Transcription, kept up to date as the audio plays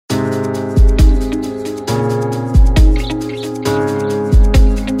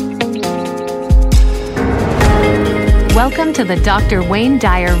Welcome to the Dr. Wayne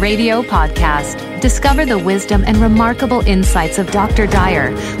Dyer Radio Podcast. Discover the wisdom and remarkable insights of Dr.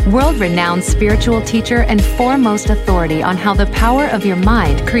 Dyer, world-renowned spiritual teacher and foremost authority on how the power of your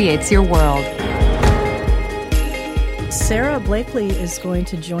mind creates your world. Sarah Blakely is going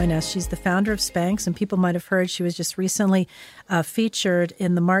to join us. She's the founder of Spanx, and people might have heard she was just recently featured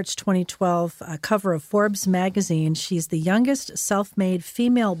in the March 2012 cover of Forbes magazine. She's the youngest self-made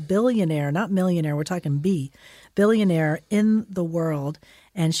female billionaire, not millionaire, we're talking billionaire in the world.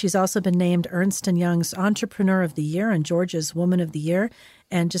 And she's also been named Ernst & Young's Entrepreneur of the Year and Georgia's Woman of the Year.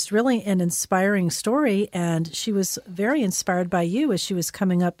 And just really an inspiring story. And she was very inspired by you as she was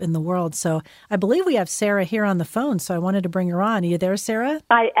coming up in the world. So I believe we have Sarah here on the phone, so I wanted to bring her on. Are you there, Sarah?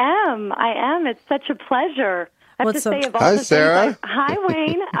 I am. It's such a pleasure. I have to say, of all Hi, the Sarah. things hi,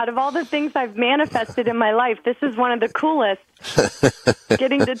 Wayne. Out of all the things I've manifested in my life, this is one of the coolest.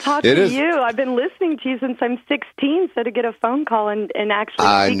 Getting to talk to you. I've been listening to you since I'm 16, so to get a phone call and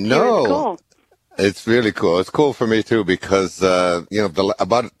actually speak to you is cool. It's really cool. It's cool for me too because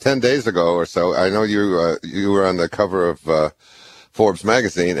about 10 days ago or so, I know you were on the cover of Forbes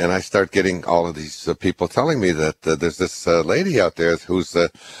magazine, and I start getting all of these people telling me that there's this lady out there who's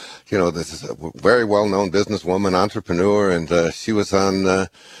this is a very well-known businesswoman, entrepreneur, and she was on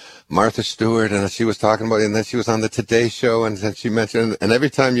Martha Stewart, and she was talking about it, and then she was on the Today Show, and then she mentioned, and every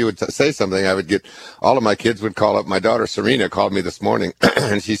time you would say something, I would get, all of my kids would call up. My daughter Serena called me this morning,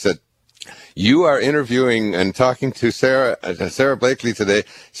 and she said, "You are interviewing and talking to Sarah Blakely today."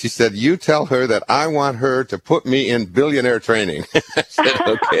 She said, "You tell her that I want her to put me in billionaire training." I said,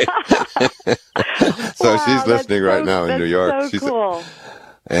 "Okay." So wow, she's listening right now in New York. So cool.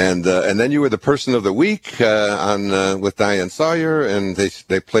 And then you were the person of the week on with Diane Sawyer, and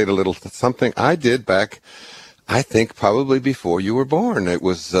they played a little something I did back, I think probably before you were born. It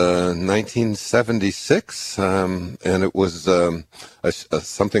was 1976, and it was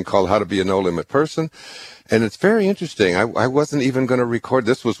something called How to Be a No Limit Person. And it's very interesting. I wasn't even going to record.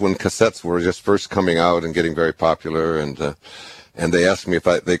 This was when cassettes were just first coming out and getting very popular, and they asked me if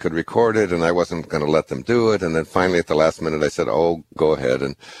they could record it, and I wasn't going to let them do it. And then finally at the last minute I said, "Oh, go ahead."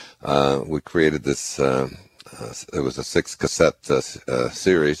 And we created this, it was a 6-cassette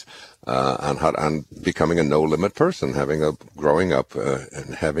series on becoming a no-limit person, growing up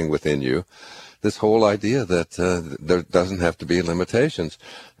and having within you this whole idea that there doesn't have to be limitations.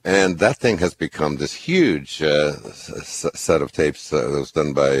 And that thing has become this huge set of tapes that was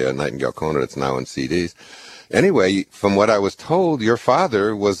done by Nightingale Conant. It's now in CDs. Anyway, from what I was told, your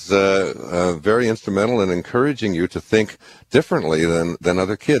father was very instrumental in encouraging you to think differently than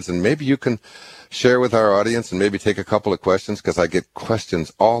other kids. And maybe you can share with our audience and maybe take a couple of questions, because I get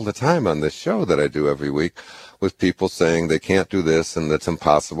questions all the time on this show that I do every week with people saying they can't do this and it's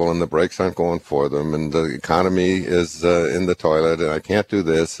impossible and the brakes aren't going for them and the economy is in the toilet and I can't do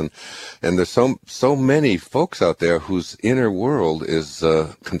this. And there's so many folks out there whose inner world is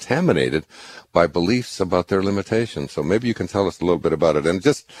contaminated by beliefs about their limitations. So maybe you can tell us a little bit about it. And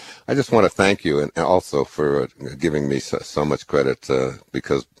I just want to thank you and also for giving me so much credit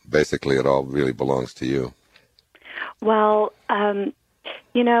because basically it all really belongs to you. Well,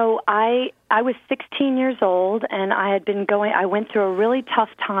 I was 16 years old, and I went through a really tough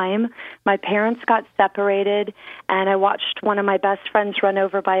time. My parents got separated, and I watched one of my best friends run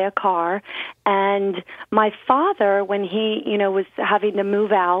over by a car. And my father, when he, was having to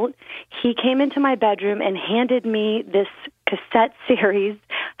move out, he came into my bedroom and handed me this cassette series,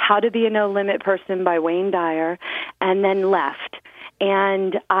 How to Be a No Limit Person by Wayne Dyer, and then left.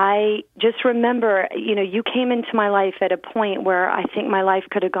 And I just remember, you came into my life at a point where I think my life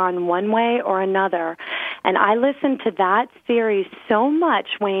could have gone one way or another. And I listened to that series so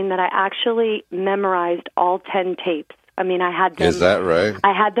much, Wayne, that I actually memorized all 10 tapes. I mean, I had them. Is that right?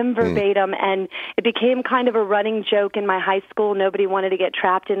 I had them verbatim, and it became kind of a running joke in my high school. Nobody wanted to get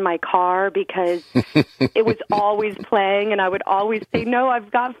trapped in my car because it was always playing, and I would always say, "No,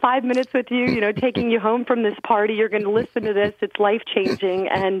 I've got 5 minutes with you, taking you home from this party. You're going to listen to this. It's life-changing."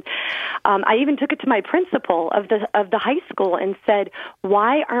 And I even took it to my principal of the high school and said,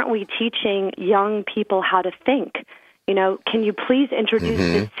 "Why aren't we teaching young people how to think? Can you please introduce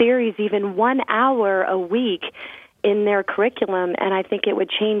this series even 1 hour a week in their curriculum?" And I think it would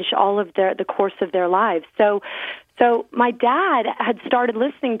change all of the course of their lives. So my dad had started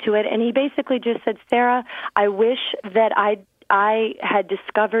listening to it, and he basically just said, "Sarah, I wish that I had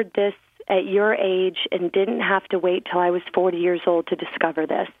discovered this at your age and didn't have to wait till I was 40 years old to discover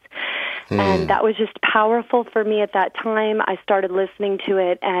this." And that was just powerful for me at that time. I started listening to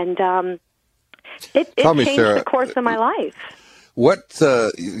it, and it changed Sarah, the course of my life.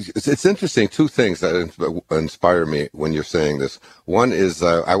 It's interesting. Two things that inspire me when you're saying this. One is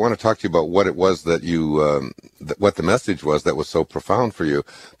I want to talk to you about what it was that what the message was that was so profound for you.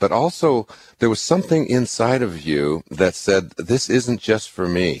 But also, there was something inside of you that said, "This isn't just for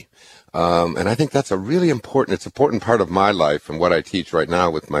me." And I think that's it's an important part of my life and what I teach right now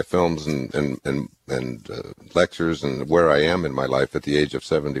with my films and lectures and where I am in my life at the age of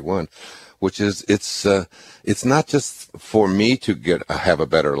 71. Which is, it's not just for me to have a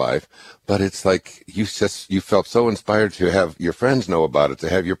better life, but it's like you felt so inspired to have your friends know about it, to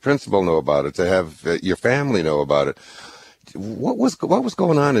have your principal know about it, to have your family know about it. What was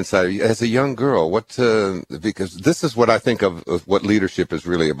going on inside of you as a young girl? Because this is what I think of what leadership is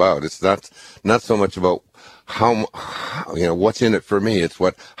really about. It's not so much about how what's in it for me. It's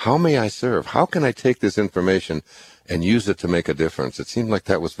how may I serve? How can I take this information and use it to make a difference? It seemed like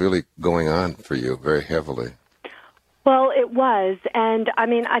that was really going on for you very heavily. Well, it was. And I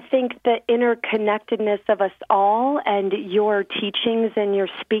mean, I think the interconnectedness of us all and your teachings and your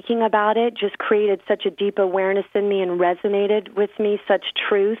speaking about it just created such a deep awareness in me and resonated with me, such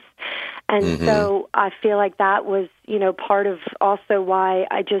truth. And so I feel like that was, part of also why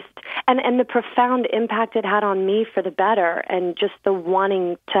I just, and the profound impact it had on me for the better, and just the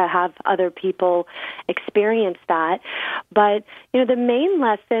wanting to have other people experience that. But, the main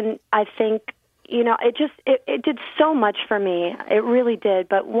lesson, I think, it did so much for me. It really did.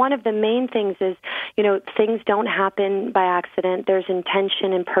 But one of the main things is, things don't happen by accident. There's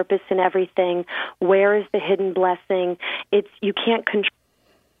intention and purpose in everything. Where is the hidden blessing? You can't control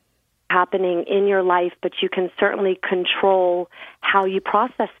happening in your life, but you can certainly control how you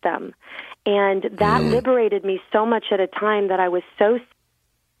process them. And that liberated me so much at a time that I was so,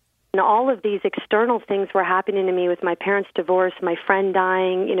 and all of these external things were happening to me with my parents' divorce, my friend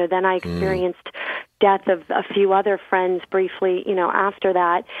dying, then I experienced death of a few other friends briefly, after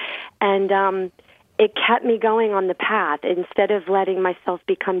that. And it kept me going on the path. Instead of letting myself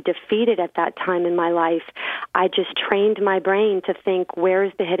become defeated at that time in my life, I just trained my brain to think,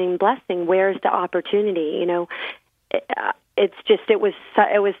 where's the hidden blessing? Where's the opportunity? It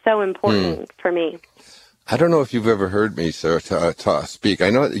was so important for me. I don't know if you've ever heard me, sir, speak. I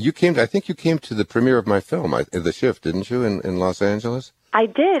know I think you came to the premiere of my film, The Shift, didn't you, in Los Angeles? I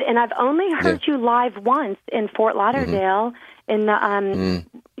did, and I've only heard you live once in Fort Lauderdale in the,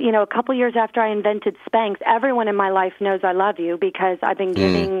 a couple years after I invented Spanx. Everyone in my life knows I love you because I've been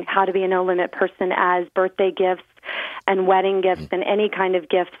giving How to Be a No Limit Person as birthday gifts and wedding gifts and any kind of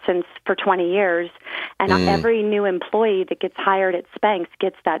gifts for 20 years. And every new employee that gets hired at Spanx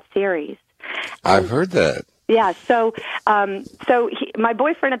gets that series. I've heard that. Yeah, so my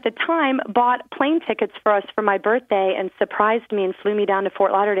boyfriend at the time bought plane tickets for us for my birthday and surprised me and flew me down to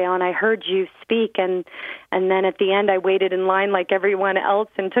Fort Lauderdale, and I heard you speak, and then at the end I waited in line like everyone else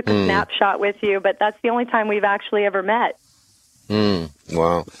and took a snapshot with you, but that's the only time we've actually ever met.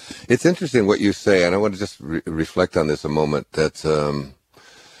 Wow. It's interesting what you say, and I want to just reflect on this a moment, that,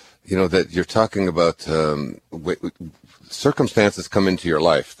 that you're talking about circumstances come into your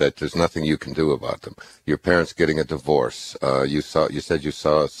life that there's nothing you can do about them. Your parents getting a divorce. You said you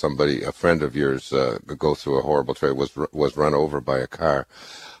saw a friend of yours, go through a horrible tragedy, was run over by a car.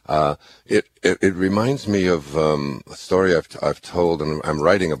 It reminds me of a story I've told, and I'm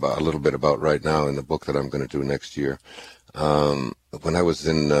writing a little bit about right now in the book that I'm going to do next year. When I was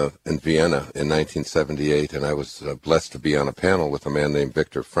in Vienna in 1978, and I was blessed to be on a panel with a man named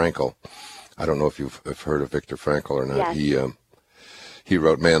Viktor Frankl. I don't know if you've heard of Viktor Frankl or not. Yes. He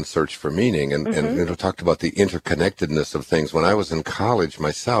wrote Man's Search for Meaning, and talked about the interconnectedness of things. When I was in college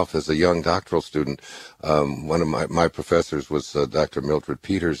myself as a young doctoral student, one of my professors was Dr. Mildred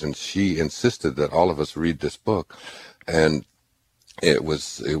Peters, and she insisted that all of us read this book. And it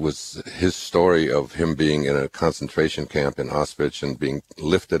was his story of him being in a concentration camp in Auschwitz and being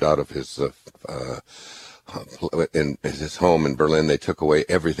lifted out of his in his home in Berlin. They took away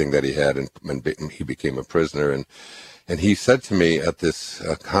everything that he had, and he became a prisoner. And he said to me at this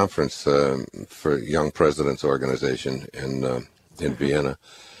conference for Young Presidents Organization in Vienna,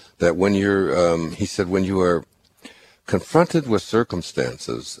 that when when you are confronted with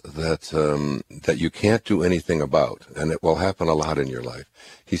circumstances that you can't do anything about, and it will happen a lot in your life,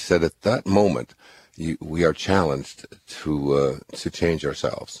 he said at that moment we are challenged to change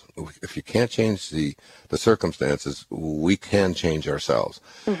ourselves. If you can't change the circumstances, we can change ourselves.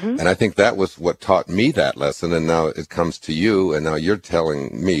 And I think that was what taught me that lesson, and now it comes to you, and now you're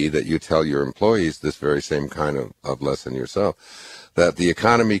telling me that you tell your employees this very same kind of lesson yourself, that the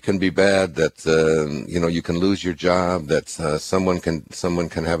economy can be bad, that you can lose your job, that someone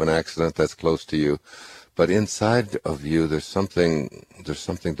can have an accident that's close to you. but inside of you, there's something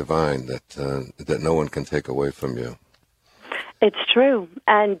divine that no one can take away from you. It's true.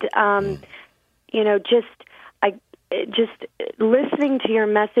 And, just listening to your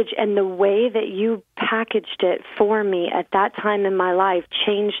message and the way that you packaged it for me at that time in my life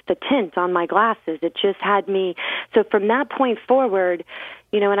changed the tint on my glasses. It just had me. So from that point forward,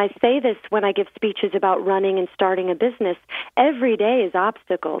 and I say this when I give speeches about running and starting a business, every day is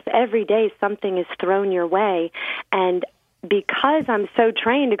obstacles. Every day something is thrown your way. And because I'm so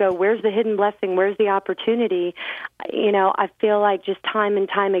trained to go, where's the hidden blessing? Where's the opportunity? I feel like just time and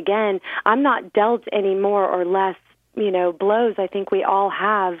time again, I'm not dealt any more or less, blows. I think we all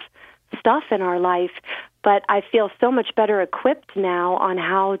have stuff in our life, but I feel so much better equipped now on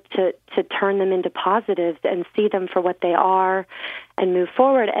how to turn them into positives and see them for what they are and move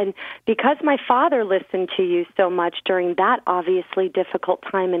forward. And because my father listened to you so much during that obviously difficult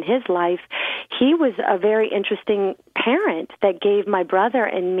time in his life, he was a very interesting parent that gave my brother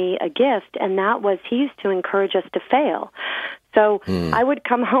and me a gift, and that was he used to encourage us to fail. So I would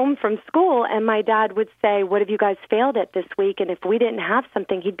come home from school, and my dad would say, what have you guys failed at this week? And if we didn't have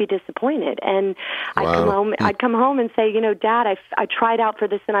something, he'd be disappointed. And Wow. I'd come home and say, Dad, I tried out for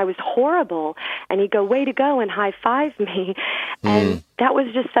this, and I was horrible. And he'd go, way to go, and high-five me. And that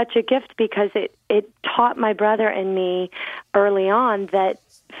was just such a gift because it taught my brother and me early on that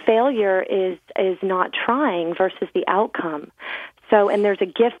failure is not trying versus the outcome. So, and there's a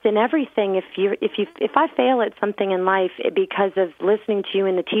gift in everything. If I fail at something in life because of listening to you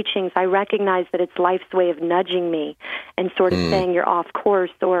in the teachings, I recognize that it's life's way of nudging me and sort of saying you're off course.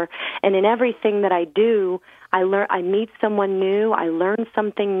 And in everything that I do, I meet someone new, I learn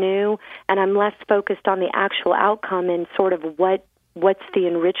something new, and I'm less focused on the actual outcome and sort of what's the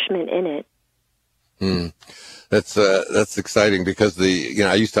enrichment in it. That's exciting because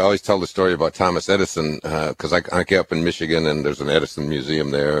I used to always tell the story about Thomas Edison because I grew up in Michigan and there's an Edison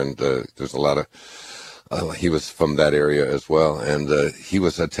museum there, and there's a lot of he was from that area as well, and he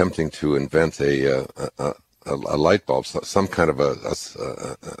was attempting to invent a light bulb, some kind of a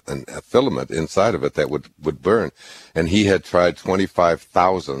filament inside of it that would burn, and he had tried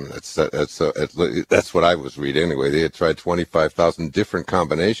 25,000. That's what I was reading anyway. They had tried 25,000 different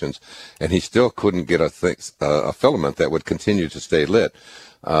combinations, and he still couldn't get a filament that would continue to stay lit.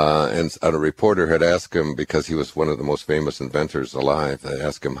 And a reporter had asked him, because he was one of the most famous inventors alive, they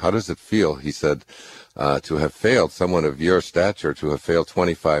asked him, how does it feel? He said, to have failed, someone of your stature, to have failed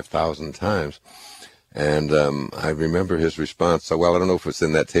 25,000 times. And I remember his response. So, well, I don't know if it's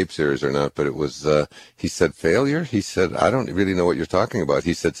in that tape series or not, but it was, he said, failure? He said, I don't really know what you're talking about.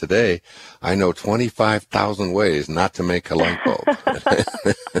 He said, today, I know 25,000 ways not to make a light bulb.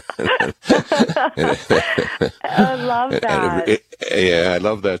 I love that. Yeah, I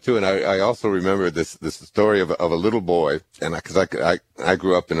love that too. And I also remember this story of a little boy, and because I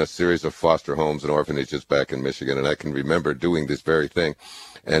grew up in a series of foster homes and orphanages back in Michigan, and I can remember doing this very thing.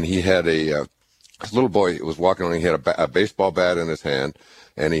 And he had this little boy was walking on. He had a baseball bat in his hand,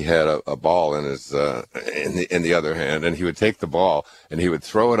 and he had a ball in his in the other hand. And he would take the ball and he would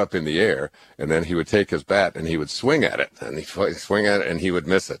throw it up in the air, and then he would take his bat and he would swing at it, and he'd swing at it and he would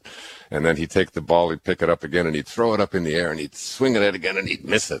miss it. And then he'd take the ball, he'd pick it up again, and he'd throw it up in the air, and he'd swing at it again, and he'd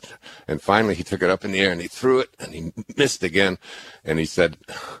miss it. And finally, he took it up in the air and he threw it, and he missed again. And he said,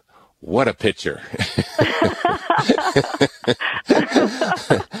 "What a pitcher!"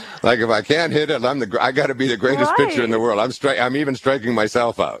 Like, if I can't hit it, I got to be the greatest pitcher in the world. I'm even striking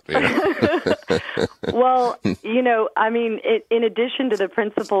myself out. Well, in addition to the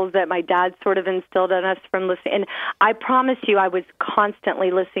principles that my dad sort of instilled in us from listening, and I promise you, I was constantly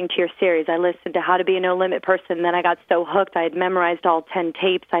listening to your series. I listened to How to Be a No Limit Person. Then I got so hooked, I had memorized all 10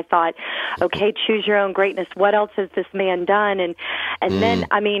 tapes. I thought, okay, choose your own greatness. What else has this man done? And then,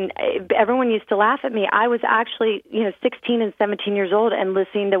 everyone used to laugh at me. I was actually, 16 and 17 years old and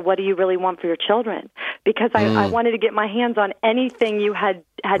listening to What Do You Really Want for Your Children? Because I wanted to get my hands on anything you had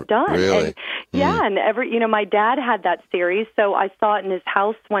done. Really? And my dad had that series, so I saw it in his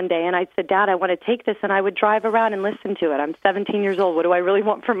house one day, and I said, Dad, I want to take this, and I would drive around and listen to it. I'm 17 years old. What do I really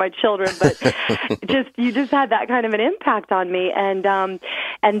want for my children? But you just had that kind of an impact on me. And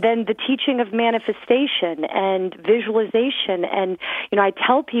then the teaching of manifestation and visualization. And, I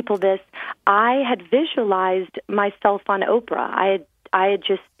tell people this, I had visualized myself on Oprah.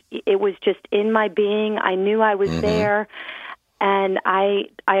 It was just in my being. I knew I was there. And I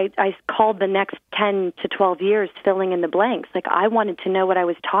called the next 10 to 12 years filling in the blanks. Like, I wanted to know what I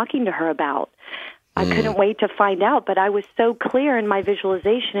was talking to her about. I couldn't wait to find out, but I was so clear in my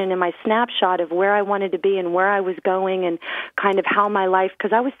visualization and in my snapshot of where I wanted to be and where I was going and kind of how my life,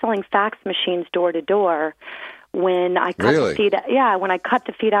 because I was selling fax machines door to door when I cut the feet. Yeah, when I cut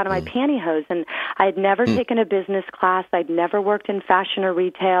the feet out of my pantyhose, and I had never taken a business class. I'd never worked in fashion or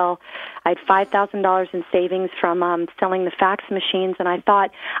retail. I had $5,000 in savings from selling the fax machines, and I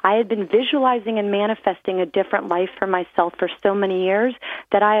thought I had been visualizing and manifesting a different life for myself for so many years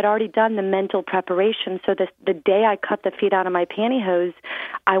that I had already done the mental preparation. So the day I cut the feet out of my pantyhose,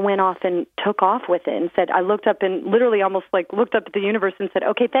 I went off and took off with it and said, I looked up and literally almost like looked up at the universe and said,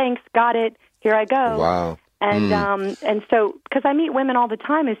 okay, thanks, got it, here I go. Wow. And so, because I meet women all the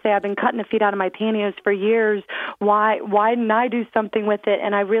time who say, I've been cutting the feet out of my pantyhose for years. Why didn't I do something with it?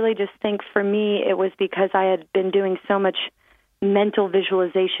 And I really just think for me, it was because I had been doing so much mental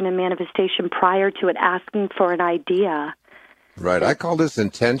visualization and manifestation prior to it asking for an idea. Right. I call this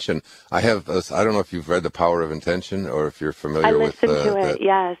intention. I don't know if you've read The Power of Intention or if you're familiar with I listened to it,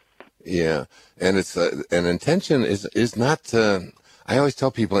 yes. Yeah. And it's, an intention is not, I always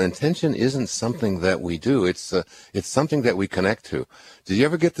tell people intention isn't something that we do. It's something that we connect to. Did you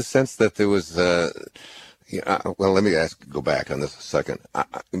ever get the sense that there was, well, let me go back on this a second.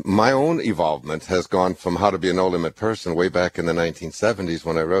 My own evolvement has gone from how to be a no-limit person way back in the 1970s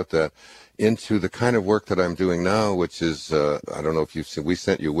when I wrote that into the kind of work that I'm doing now, which is, I don't know if you've seen, we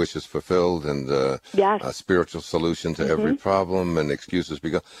sent you Wishes Fulfilled and yes. A spiritual solution to every problem and excuses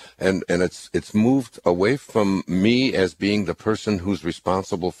begun. And it's moved away from me as being the person who's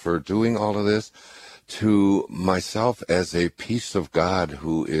responsible for doing all of this to myself as a piece of God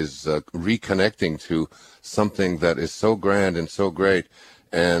who is reconnecting to something that is so grand and so great.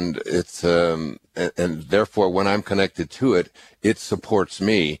 And it's and therefore, when I'm connected to it, it supports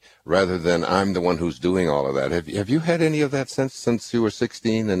me rather than I'm the one who's doing all of that. Have you had any of that since you were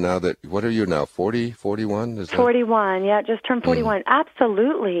 16? And now that, what are you now, 40, 41? Is that... 41, yeah, just turned 41.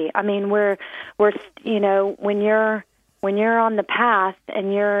 Absolutely. I mean, we're when you're on the path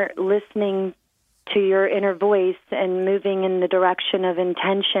and you're listening to your inner voice and moving in the direction of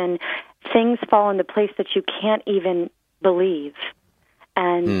intention, things fall into place that you can't even believe.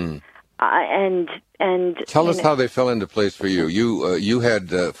 And tell us how they fell into place for you. You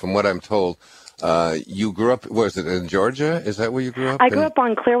had, from what I'm told, you grew up. Was it in Georgia? Is that where you grew up? I grew up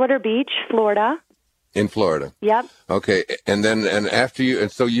on Clearwater Beach, Florida. In Florida. Yep. Okay, and after you, and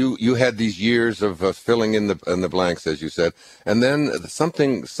so you had these years of filling in the blanks, as you said, and then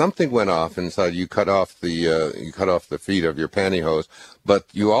something went off inside. You cut off the feet of your pantyhose, but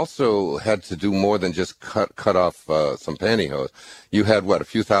you also had to do more than just cut off some pantyhose. You had what, a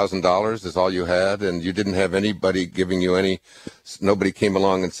few $1,000s is all you had, and you didn't have anybody giving you any. Nobody came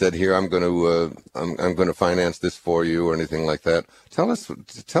along and said, "Here, I'm going to finance this for you," or anything like that. Tell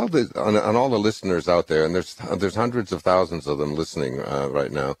on all the listeners out there, and there's hundreds of thousands of them listening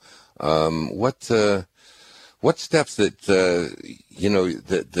right now. What steps that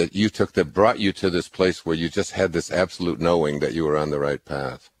that you took that brought you to this place where you just had this absolute knowing that you were on the right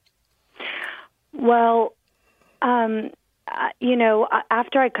path? Well, after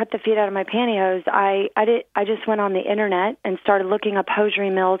I cut the feet out of my pantyhose, I just went on the internet and started looking up hosiery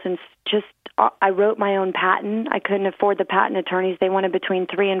mills and I wrote my own patent. I couldn't afford the patent attorneys. They wanted between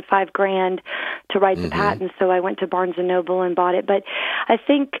 $3,000 and $5,000 to write the patent, so I went to Barnes & Noble and bought it. But I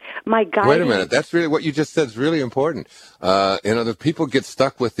think my guidance... Wait a minute. That's really what you just said is really important. The people get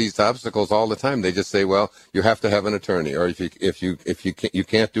stuck with these obstacles all the time. They just say, well, you have to have an attorney, or if you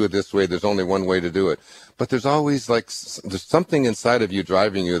can't do it this way, there's only one way to do it. But there's always there's something inside of you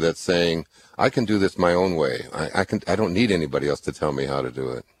driving you that's saying, I can do this my own way. I don't need anybody else to tell me how to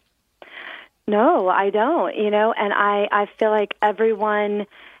do it. No, I don't, and I feel like everyone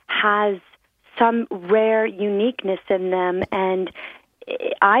has some rare uniqueness in them, and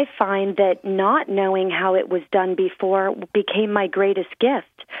I find that not knowing how it was done before became my greatest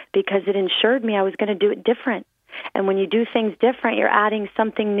gift because it ensured me I was going to do it different. And when you do things different, you're adding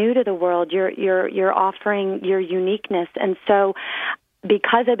something new to the world. You're offering your uniqueness. And so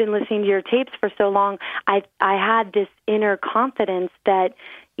because I've been listening to your tapes for so long, I had this inner confidence that,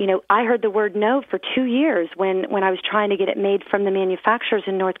 I heard the word no for 2 years when I was trying to get it made from the manufacturers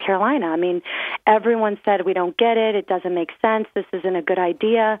in North Carolina. I mean, everyone said, we don't get it. It doesn't make sense. This isn't a good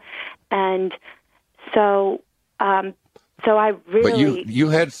idea. And so I really... But you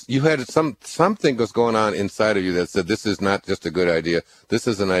had something was going on inside of you that said, this is not just a good idea. This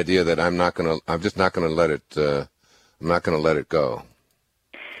is an idea that I'm just not going to let it, I'm not going to let it go.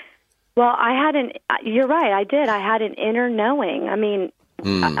 Well, you're right, I did. I had an inner knowing. I mean,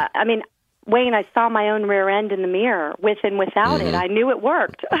 Wayne, I saw my own rear end in the mirror, with and without it. I knew it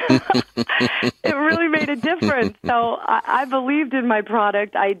worked. It really made a difference. So I believed in my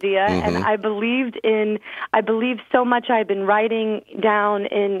product idea, and I believed so much. I'd been writing down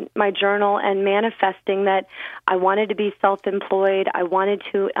in my journal and manifesting that I wanted to be self-employed. I wanted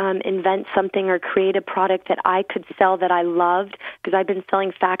to invent something or create a product that I could sell that I loved, because I've been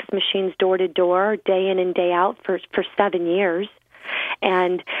selling fax machines door to door, day in and day out for 7 years.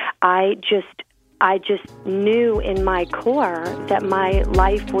 And I just knew in my core that my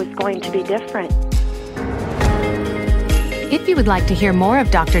life was going to be different. If you would like to hear more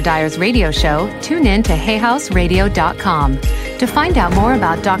of Dr. Dyer's radio show, tune in to hayhouseradio.com. To find out more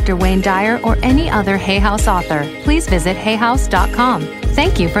about Dr. Wayne Dyer or any other Hay House author, please visit hayhouse.com.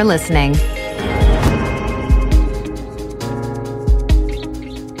 Thank you for listening.